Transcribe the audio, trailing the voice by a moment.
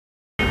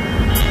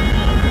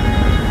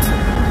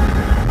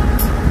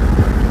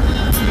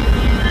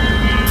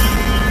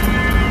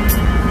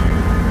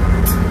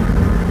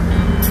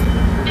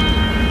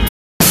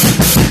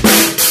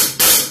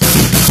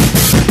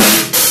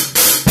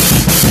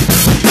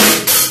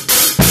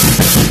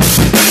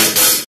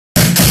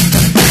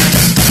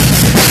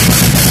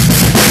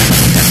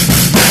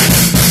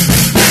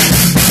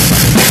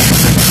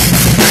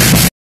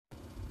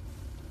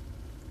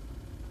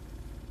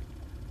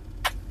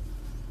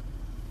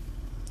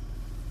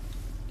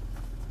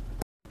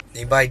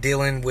Anybody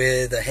dealing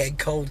with a head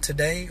cold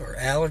today or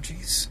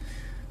allergies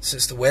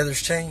since the weather's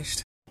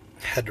changed?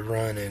 Had to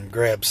run and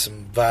grab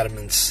some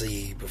vitamin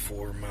C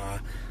before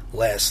my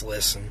last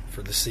lesson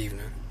for this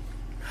evening.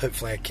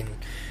 Hopefully I can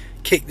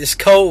kick this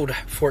cold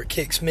before it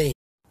kicks me.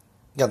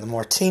 Got the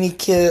martini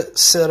kit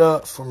set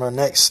up for my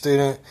next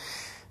student.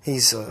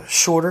 He's a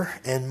shorter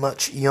and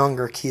much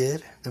younger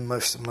kid than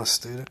most of my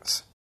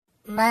students.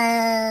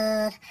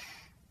 Man,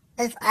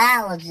 this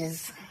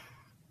allergies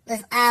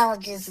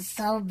is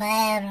so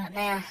bad right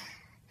now.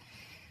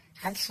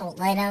 I just want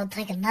to lay down and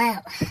take a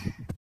nap.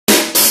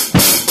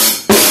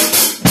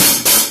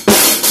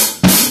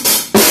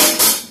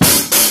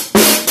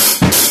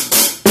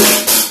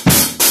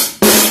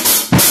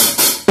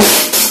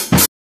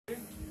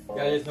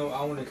 I just know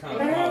I want to kind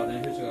of pause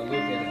and who's going to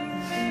look at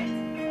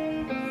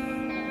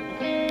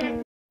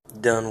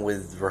it. Done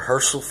with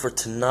rehearsal for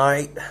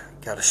tonight.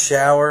 Got a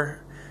shower.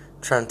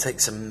 Trying to take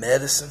some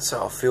medicine so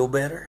I'll feel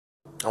better.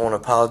 I want to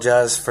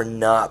apologize for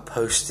not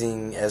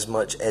posting as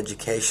much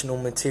educational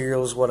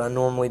material as what I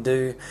normally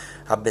do.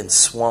 I've been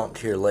swamped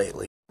here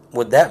lately.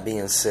 With that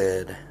being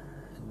said,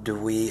 do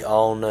we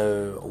all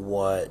know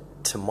what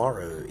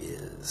tomorrow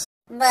is?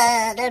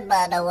 But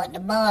everybody know what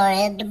tomorrow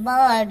is.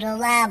 Tomorrow's a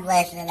live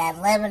lesson at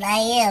 11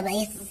 a.m.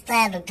 Eastern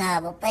Standard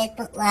Time on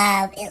Facebook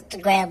Live,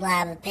 Instagram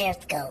Live, and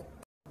Periscope.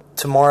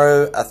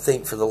 Tomorrow, I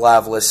think for the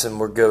live lesson,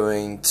 we're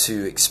going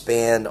to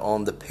expand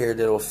on the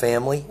paradiddle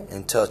family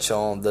and touch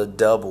on the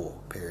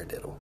double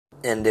paradiddle.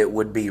 And it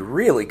would be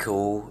really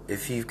cool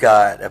if you've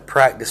got a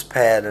practice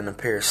pad and a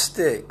pair of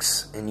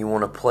sticks and you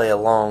want to play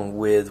along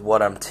with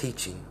what I'm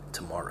teaching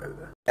tomorrow.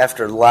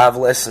 After the live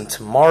lesson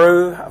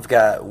tomorrow, I've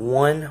got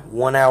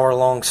one hour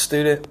long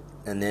student,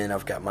 and then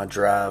I've got my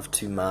drive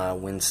to my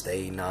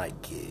Wednesday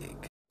night gig.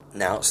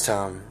 Now it's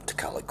time to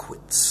call it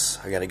quits.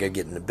 I gotta go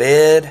get into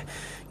bed,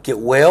 get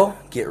well,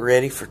 get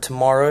ready for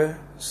tomorrow.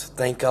 So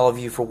thank all of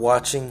you for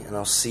watching, and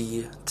I'll see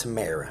you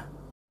tomorrow.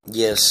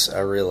 Yes, I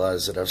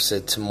realize that I've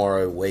said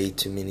tomorrow way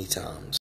too many times.